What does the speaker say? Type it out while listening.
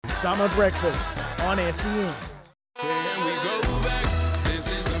Summer Breakfast on SEN.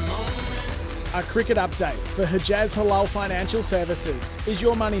 A cricket update for Hijaz Halal Financial Services. Is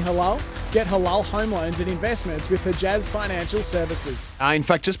your money halal? Get halal home loans and investments with Hijaz Financial Services. In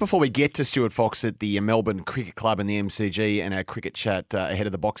fact, just before we get to Stuart Fox at the Melbourne Cricket Club and the MCG and our cricket chat ahead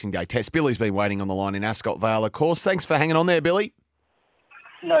of the Boxing Day Test, Billy's been waiting on the line in Ascot Vale, of course. Thanks for hanging on there, Billy.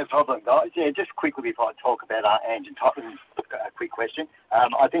 No problem, guys. Yeah, just quickly before I talk about Ange and Tottenham, a quick question.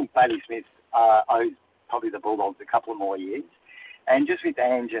 I think Bailey Smith owes probably the Bulldogs a couple of more years. And just with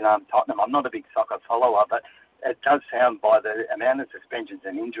Ange and Tottenham, I'm not a big soccer follower, but it does sound by the amount of suspensions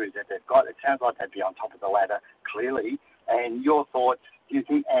and injuries that they've got, it sounds like they'd be on top of the ladder, clearly. And your thoughts, do you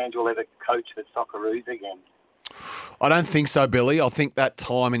think Ange will ever coach the Socceroos again? I don't think so, Billy. I think that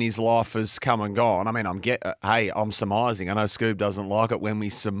time in his life has come and gone. I mean, I'm surmising. I know Scoob doesn't like it when we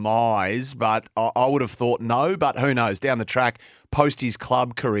surmise, but I would have thought no, but who knows? Down the track, post his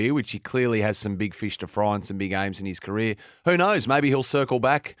club career, which he clearly has some big fish to fry and some big aims in his career, who knows? Maybe he'll circle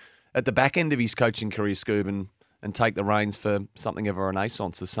back at the back end of his coaching career, Scoob, and take the reins for something of a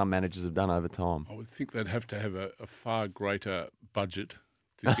renaissance, as some managers have done over time. I would think they'd have to have a far greater budget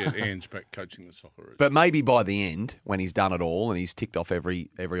to get Ange back coaching the Socceroos. But maybe by the end, when he's done it all and he's ticked off every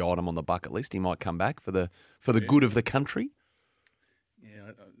item on the bucket list, he might come back for the good of the country.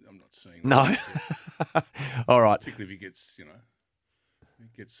 Yeah, I'm not seeing that. No. All right. Particularly if he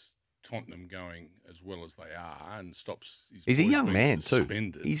gets Tottenham going as well as they are and stops his He's a young man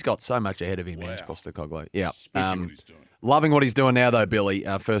suspended. Too. He's got so much ahead of him, Ange Postecoglou. Yeah. What he's doing. Loving what he's doing now, though, Billy,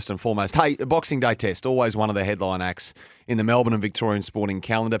 first and foremost. Hey, the Boxing Day Test, always one of the headline acts in the Melbourne and Victorian sporting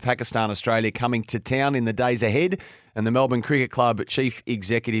calendar. Pakistan, Australia coming to town in the days ahead. And the Melbourne Cricket Club Chief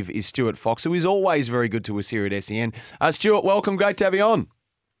Executive is Stuart Fox, who is always very good to us here at SEN. Stuart, welcome. Great to have you on.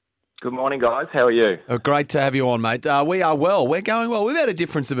 Good morning, guys. How are you? Great to have you on, mate. We are well. We're going well. We've had a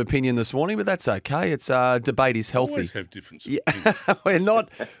difference of opinion this morning, but that's okay. It's debate is healthy. Always have difference of opinion.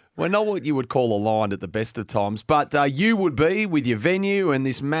 We're not what you would call aligned at the best of times, but you would be with your venue and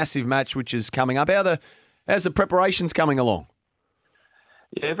this massive match which is coming up. How's the preparations coming along?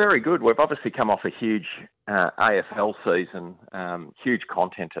 Yeah, very good. We've obviously come off a huge AFL season, huge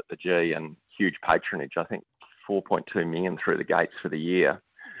content at the G and huge patronage. I think 4.2 million through the gates for the year.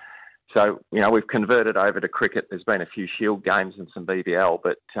 So, we've converted over to cricket. There's been a few Shield games and some BBL,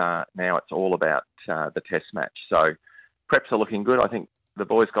 but now it's all about the Test match. So preps are looking good. I think the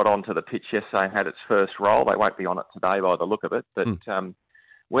boys got onto the pitch yesterday and had its first roll. They won't be on it today by the look of it, but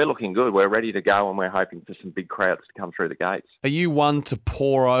we're looking good. We're ready to go and we're hoping for some big crowds to come through the gates. Are you one to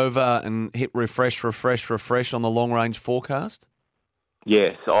pour over and hit refresh on the long-range forecast?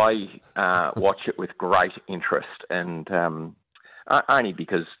 Yes, I watch it with great interest and only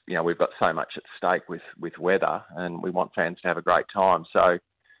because, we've got so much at stake with weather and we want fans to have a great time. So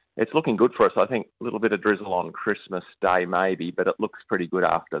it's looking good for us. I think a little bit of drizzle on Christmas Day maybe, but it looks pretty good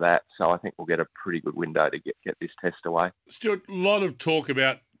after that. So I think we'll get a pretty good window to get this test away. Stuart, a lot of talk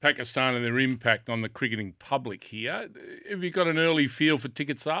about Pakistan and their impact on the cricketing public here. Have you got an early feel for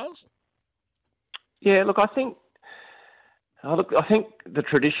ticket sales? Yeah, look, I think the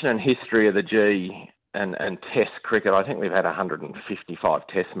tradition and history of the G and Test cricket, I think we've had 155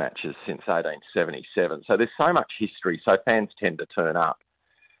 Test matches since 1877. So there's so much history, so fans tend to turn up.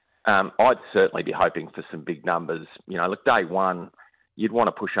 I'd certainly be hoping for some big numbers. Look, day one, you'd want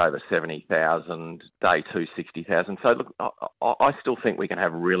to push over 70,000, day two, 60,000. So look, I still think we can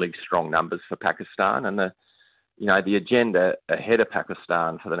have really strong numbers for Pakistan, and the agenda ahead of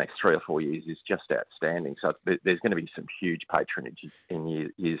Pakistan for the next 3 or 4 years is just outstanding. So there's going to be some huge patronage in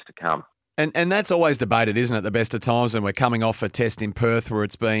years to come. And that's always debated, isn't it, the best of times? And we're coming off a test in Perth where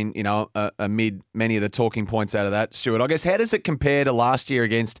it's been, amid many of the talking points out of that, Stuart. I guess, how does it compare to last year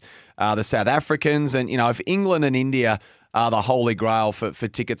against the South Africans? And, if England and India are the holy grail for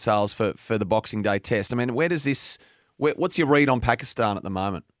ticket sales for the Boxing Day Test, I mean, what's your read on Pakistan at the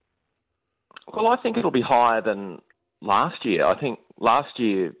moment? Well, I think it'll be higher than last year. I think last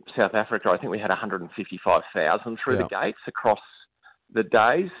year, South Africa, I think we had 155,000 through the gates across the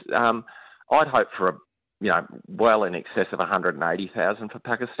days. I'd hope for well in excess of 180,000 for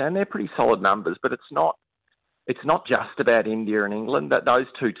Pakistan. They're pretty solid numbers, but it's not just about India and England. That those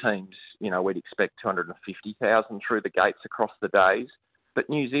two teams, we'd expect 250,000 through the gates across the days. But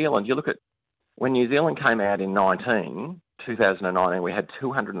New Zealand, you look at when New Zealand came out in 2019, we had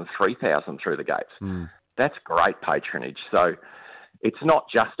 203,000 through the gates. That's great patronage. So it's not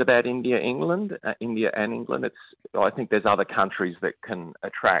just about India and England. I think there's other countries that can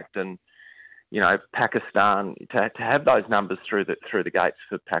attract, and Pakistan to have those numbers through the gates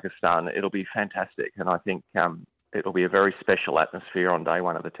for Pakistan, it'll be fantastic. And I think it'll be a very special atmosphere on day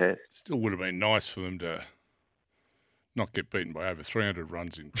one of the test. Still would have been nice for them to not get beaten by over 300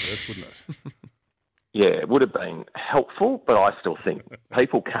 runs in Perth, wouldn't it? Yeah, it would have been helpful, but I still think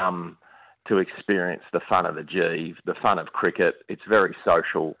people come to experience the fun of the G, the fun of cricket. It's very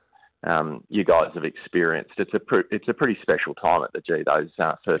social. You guys have experienced. It's a pretty special time at the G those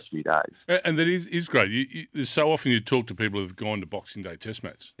first few days. And that is great. There's so often you talk to people who've gone to Boxing Day Test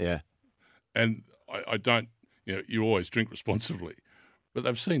match. Yeah. And I don't, you always drink responsibly, but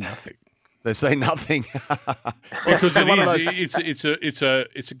they've seen nothing. They've seen nothing. Because it's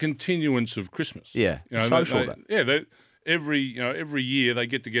a continuance of Christmas. Yeah, social. Every year they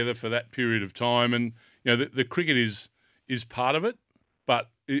get together for that period of time, and the cricket is part of it, but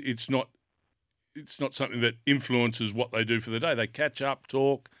it's not something that influences what they do for the day. They catch up,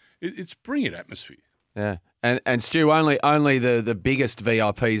 talk. It's brilliant atmosphere. Yeah, and Stu, only the biggest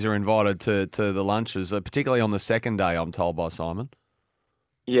VIPs are invited to the lunches, particularly on the second day, I'm told by Simon.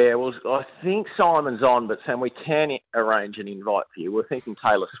 Yeah, well, I think Simon's on, but Sam, we can arrange an invite for you. We're thinking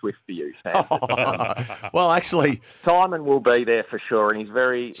Taylor Swift for you, Sam. Well, actually, Simon will be there for sure, and he's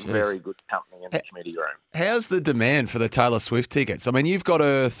very good company in the committee room. How's the demand for the Taylor Swift tickets? I mean, you've got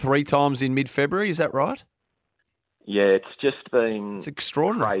her 3 times in mid-February, is that right? Yeah, it's just been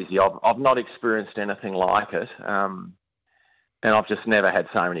extraordinary. Crazy. I've not experienced anything like it, and I've just never had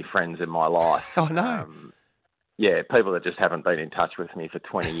so many friends in my life. Oh, no. Yeah, people that just haven't been in touch with me for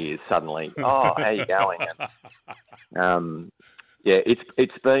 20 years suddenly, how are you going? And,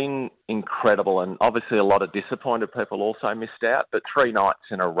 it's been incredible, and obviously a lot of disappointed people also missed out, but 3 nights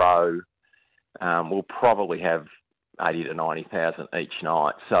in a row, we'll probably have 80 to 90,000 each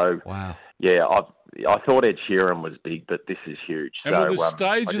night. So, wow. Yeah, I thought Ed Sheeran was big, but this is huge. And so will the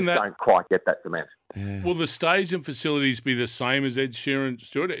stage I just don't quite get that demand. Yeah. Will the stage and facilities be the same as Ed Sheeran,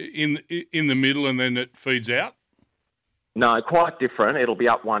 Stuart, in the middle and then it feeds out? No, quite different. It'll be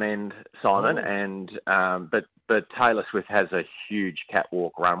up one end, Simon, and but Taylor Swift has a huge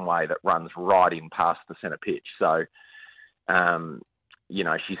catwalk runway that runs right in past the centre pitch. So,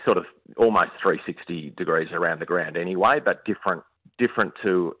 she's sort of almost 360 degrees around the ground anyway, but different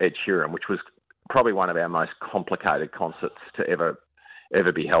to Ed Sheeran, which was probably one of our most complicated concerts to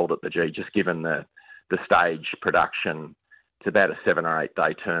ever be held at the G, just given the stage production. It's about a 7 or 8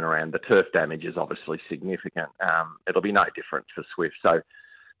 day turnaround. The turf damage is obviously significant. It'll be no different for Swift. So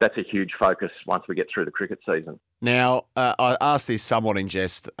that's a huge focus once we get through the cricket season. Now, I asked this somewhat in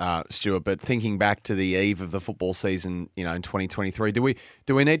jest, Stuart, but thinking back to the eve of the football season, in 2023, do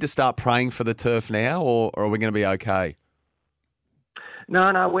we need to start praying for the turf now, or are we going to be okay?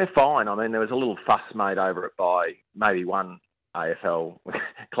 No, we're fine. I mean, there was a little fuss made over it by maybe one AFL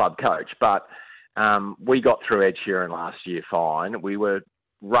club coach, but we got through Ed Sheeran last year fine. We were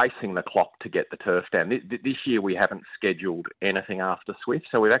racing the clock to get the turf down. This year we haven't scheduled anything after Swift,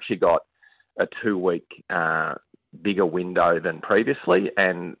 so we've actually got a 2-week bigger window than previously,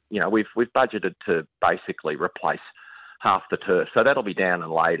 and we've budgeted to basically replace half the turf. So that'll be down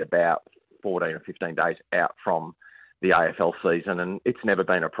and laid about 14 or 15 days out from the AFL season, and it's never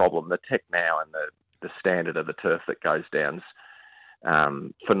been a problem. The tech now and the standard of the turf that goes down's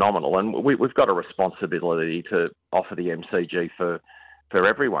phenomenal, and we've got a responsibility to offer the MCG for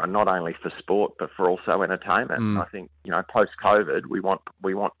everyone, not only for sport but for also entertainment. I think post COVID, we want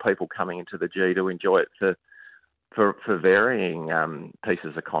people coming into the G to enjoy it for varying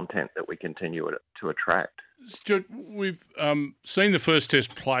pieces of content that we continue to attract. Stuart, we've seen the first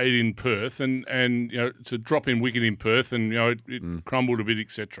test played in Perth, and it's a drop-in wicket in Perth, and it crumbled a bit,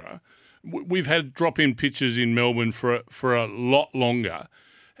 etc. We've had drop-in pitches in Melbourne for a lot longer.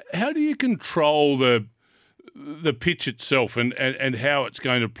 How do you control the pitch itself and how it's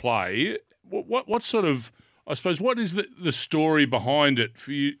going to play? What sort of, I suppose, what is the story behind it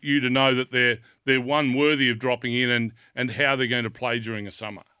for you to know that they're one worthy of dropping in and how they're going to play during a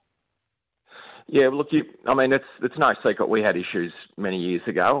summer? Yeah, look, it's no secret we had issues many years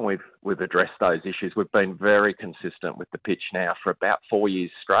ago, and we've addressed those issues. We've been very consistent with the pitch now for about 4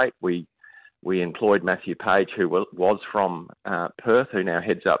 years straight. We employed Matthew Page, who was from Perth, who now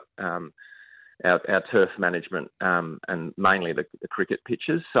heads up our turf management and mainly the cricket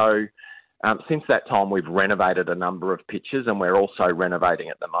pitches. So since that time, we've renovated a number of pitches, and we're also renovating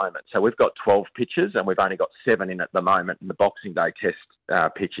at the moment. So we've got 12 pitches, and we've only got 7 in at the moment, and the Boxing Day Test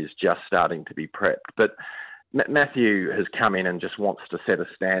pitch is just starting to be prepped. But Matthew has come in and just wants to set a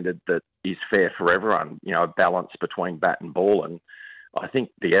standard that is fair for everyone, a balance between bat and ball. And I think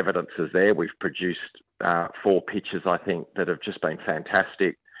the evidence is there. We've produced 4 pitches, I think, that have just been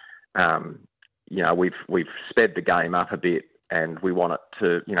fantastic. We've sped the game up a bit. and we want it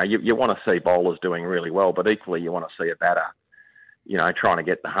to, you want to see bowlers doing really well, but equally you want to see a batter, trying to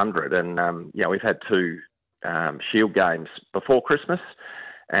get the 100. And, we've had 2 Shield games before Christmas,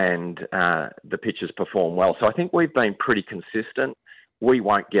 and the pitches perform well. So I think we've been pretty consistent. We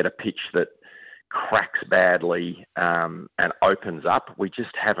won't get a pitch that cracks badly and opens up. We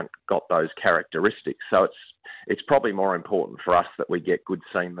just haven't got those characteristics. So it's probably more important for us that we get good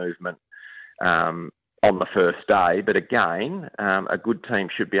seam movement on the first day. But again, a good team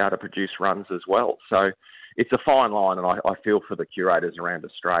should be able to produce runs as well. So it's a fine line, and I feel for the curators around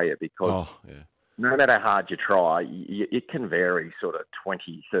Australia because no matter how hard you try, it can vary sort of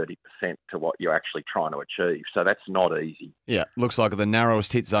 20, 30% to what you're actually trying to achieve. So that's not easy. Yeah, looks like the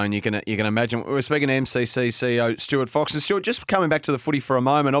narrowest hit zone you can imagine. We're speaking to MCC CEO Stuart Fox. And Stuart, just coming back to the footy for a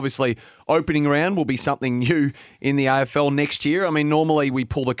moment, obviously opening round will be something new in the AFL next year. I mean, normally we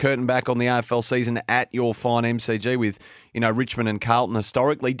pull the curtain back on the AFL season at your fine MCG with, Richmond and Carlton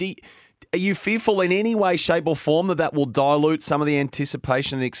historically. Are you fearful in any way, shape or form that will dilute some of the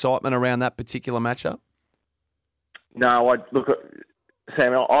anticipation and excitement around that particular matchup? No,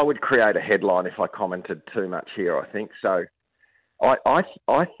 Sam, I would create a headline if I commented too much here, I think. So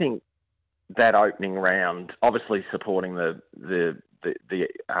I think that opening round, obviously supporting the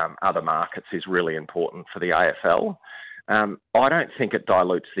other markets is really important for the AFL. I don't think it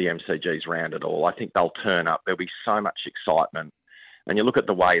dilutes the MCG's round at all. I think they'll turn up. There'll be so much excitement. And you look at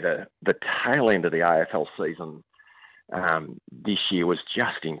the way the tail end of the AFL season this year was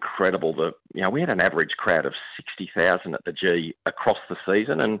just incredible. We had an average crowd of 60,000 at the G across the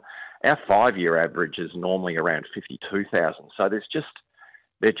season, and our 5-year average is normally around 52,000. So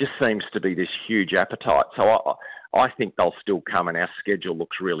there just seems to be this huge appetite. So I think they'll still come, and our schedule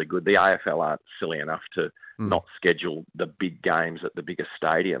looks really good. The AFL aren't silly enough to not schedule the big games at the biggest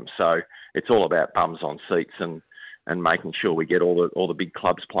stadium. So it's all about bums on seats and making sure we get all the big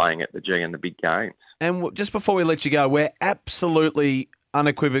clubs playing at the G and the big games. And just before we let you go, we're absolutely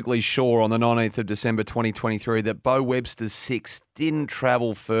unequivocally sure on the 19th of December 2023 that Bo Webster's 6 didn't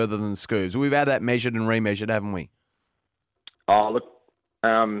travel further than Scoobs. We've had that measured and remeasured, haven't we? Oh, look,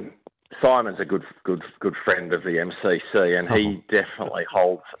 Simon's a good friend of the MCC, and he definitely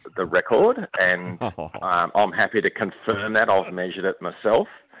holds the record, and I'm happy to confirm that. I've measured it myself.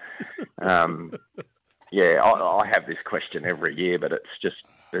 Yeah, I have this question every year, but it's just,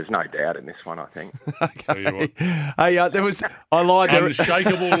 there's no doubt in this one, I think. Okay. Hey, I lied.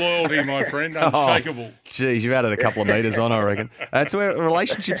 Unshakable loyalty, my friend, unshakable. Geez, you've added a couple of metres on, I reckon. That's where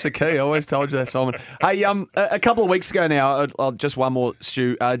relationships are key. I always told you that, Simon. Hey, a couple of weeks ago now, just one more,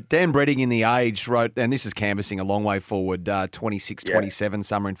 Stu, Dan Bredding in The Age wrote, and this is canvassing a long way forward, 26, 27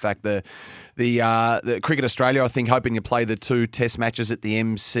 summer. In fact, the Cricket Australia, I think, hoping to play the 2 test matches at the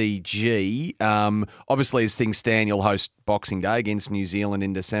MCG. Obviously, as things stand, you'll host Boxing Day against New Zealand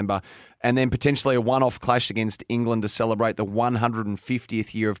in December, and then potentially a one-off clash against England to celebrate the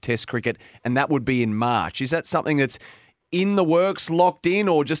 150th year of Test cricket, and that would be in March. Is that something that's in the works, locked in,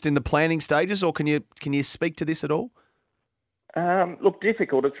 or just in the planning stages, or can you speak to this at all? Look,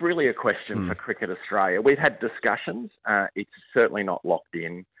 difficult. It's really a question for Cricket Australia. We've had discussions. It's certainly not locked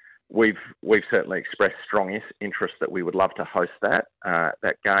in. We've certainly expressed strong interest that we would love to host that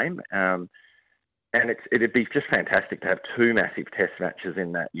game. And it'd be just fantastic to have 2 massive test matches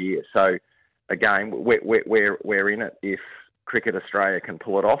in that year. So, again, we're in it if Cricket Australia can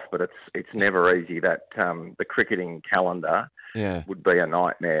pull it off, but it's never easy. That the cricketing calendar would be a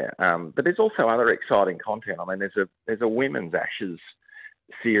nightmare. But there's also other exciting content. I mean, there's a women's Ashes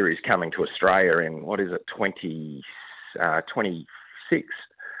series coming to Australia in 26.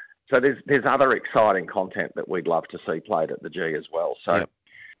 So there's other exciting content that we'd love to see played at the G as well. So. Yep.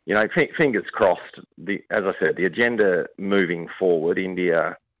 Fingers crossed, as I said, the agenda moving forward,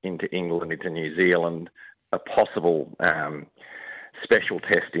 India into England, into New Zealand, a possible special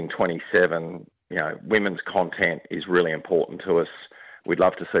test in 27, women's content is really important to us. We'd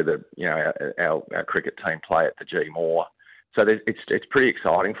love to see our cricket team play at the G more. So it's pretty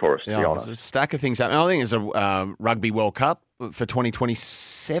exciting for us, to be honest. There's a stack of things happening. I think there's a Rugby World Cup for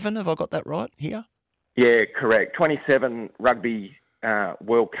 2027. Have I got that right here? Yeah, correct. 27 Rugby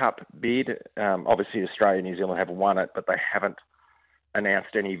World Cup bid. Obviously, Australia and New Zealand have won it, but they haven't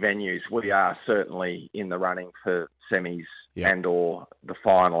announced any venues. We are certainly in the running for semis and or the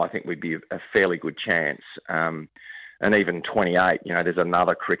final. I think we'd be a fairly good chance. And even 28, there's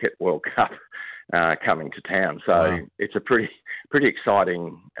another Cricket World Cup coming to town. So it's a pretty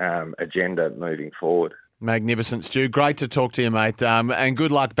exciting agenda moving forward. Magnificent, Stu. Great to talk to you, mate. And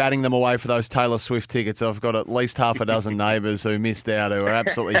good luck batting them away for those Taylor Swift tickets. I've got at least half a dozen neighbours who missed out, who are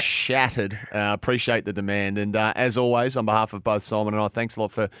absolutely shattered. Appreciate the demand. And as always, on behalf of both Simon and I, thanks a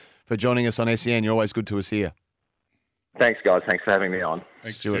lot for joining us on SEN. You're always good to us here. Thanks, guys. Thanks for having me on.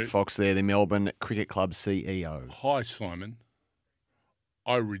 Thanks, Stuart Fox there, the Melbourne Cricket Club CEO. Hi, Simon.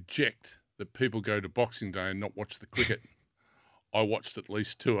 I reject that people go to Boxing Day and not watch the cricket. I watched at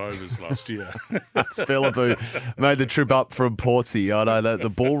least 2 overs last year. That's Phillip who made the trip up from Portsea. I know that the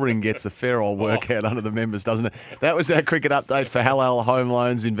ball ring gets a fair old workout under the members, doesn't it? That was our cricket update for Halal Home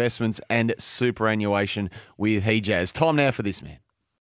Loans, Investments and Superannuation with Hejaz. Time now for this, man.